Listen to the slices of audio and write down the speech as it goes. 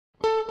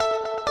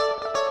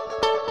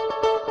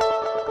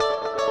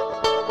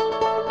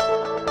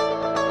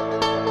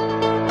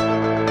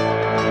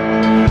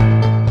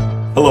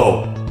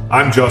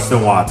I'm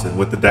Justin Watson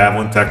with the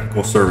Daavlin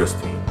Technical Service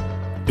Team.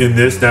 In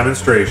this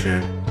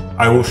demonstration,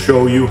 I will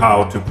show you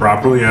how to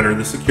properly enter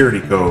the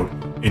security code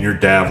in your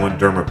Daavlin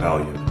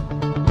DermaPal unit.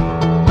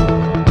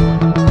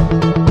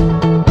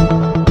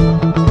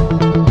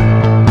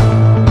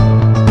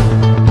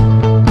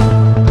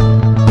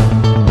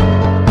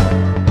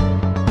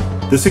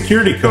 The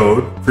security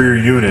code for your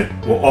unit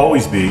will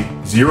always be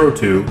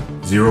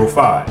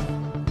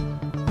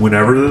 0205.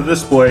 Whenever the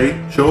display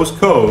shows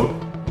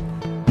code,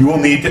 you will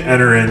need to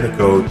enter in the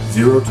code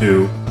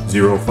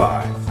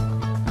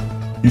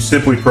 0205. You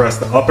simply press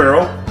the up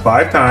arrow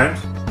 5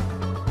 times,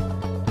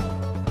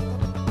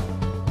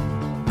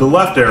 the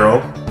left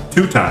arrow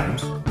 2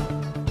 times,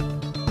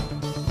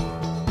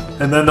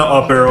 and then the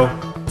up arrow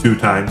 2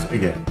 times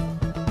again.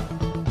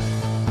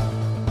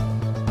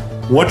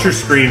 Once your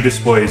screen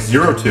displays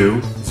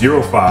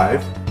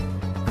 0205,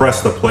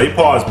 press the play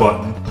pause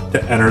button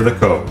to enter the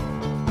code.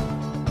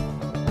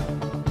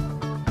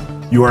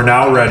 You are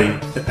now ready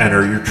to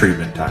enter your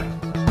treatment time.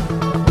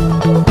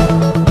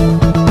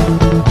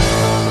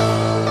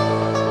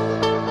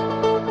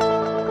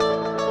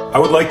 I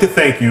would like to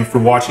thank you for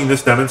watching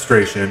this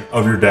demonstration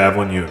of your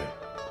Daavlin unit.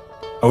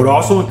 I would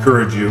also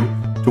encourage you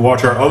to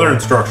watch our other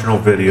instructional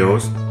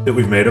videos that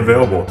we've made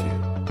available to you.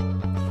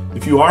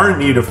 If you are in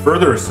need of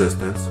further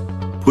assistance,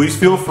 please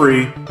feel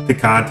free to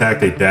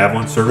contact a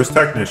Daavlin service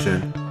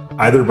technician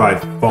either by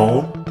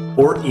phone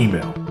or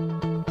email.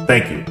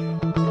 Thank you.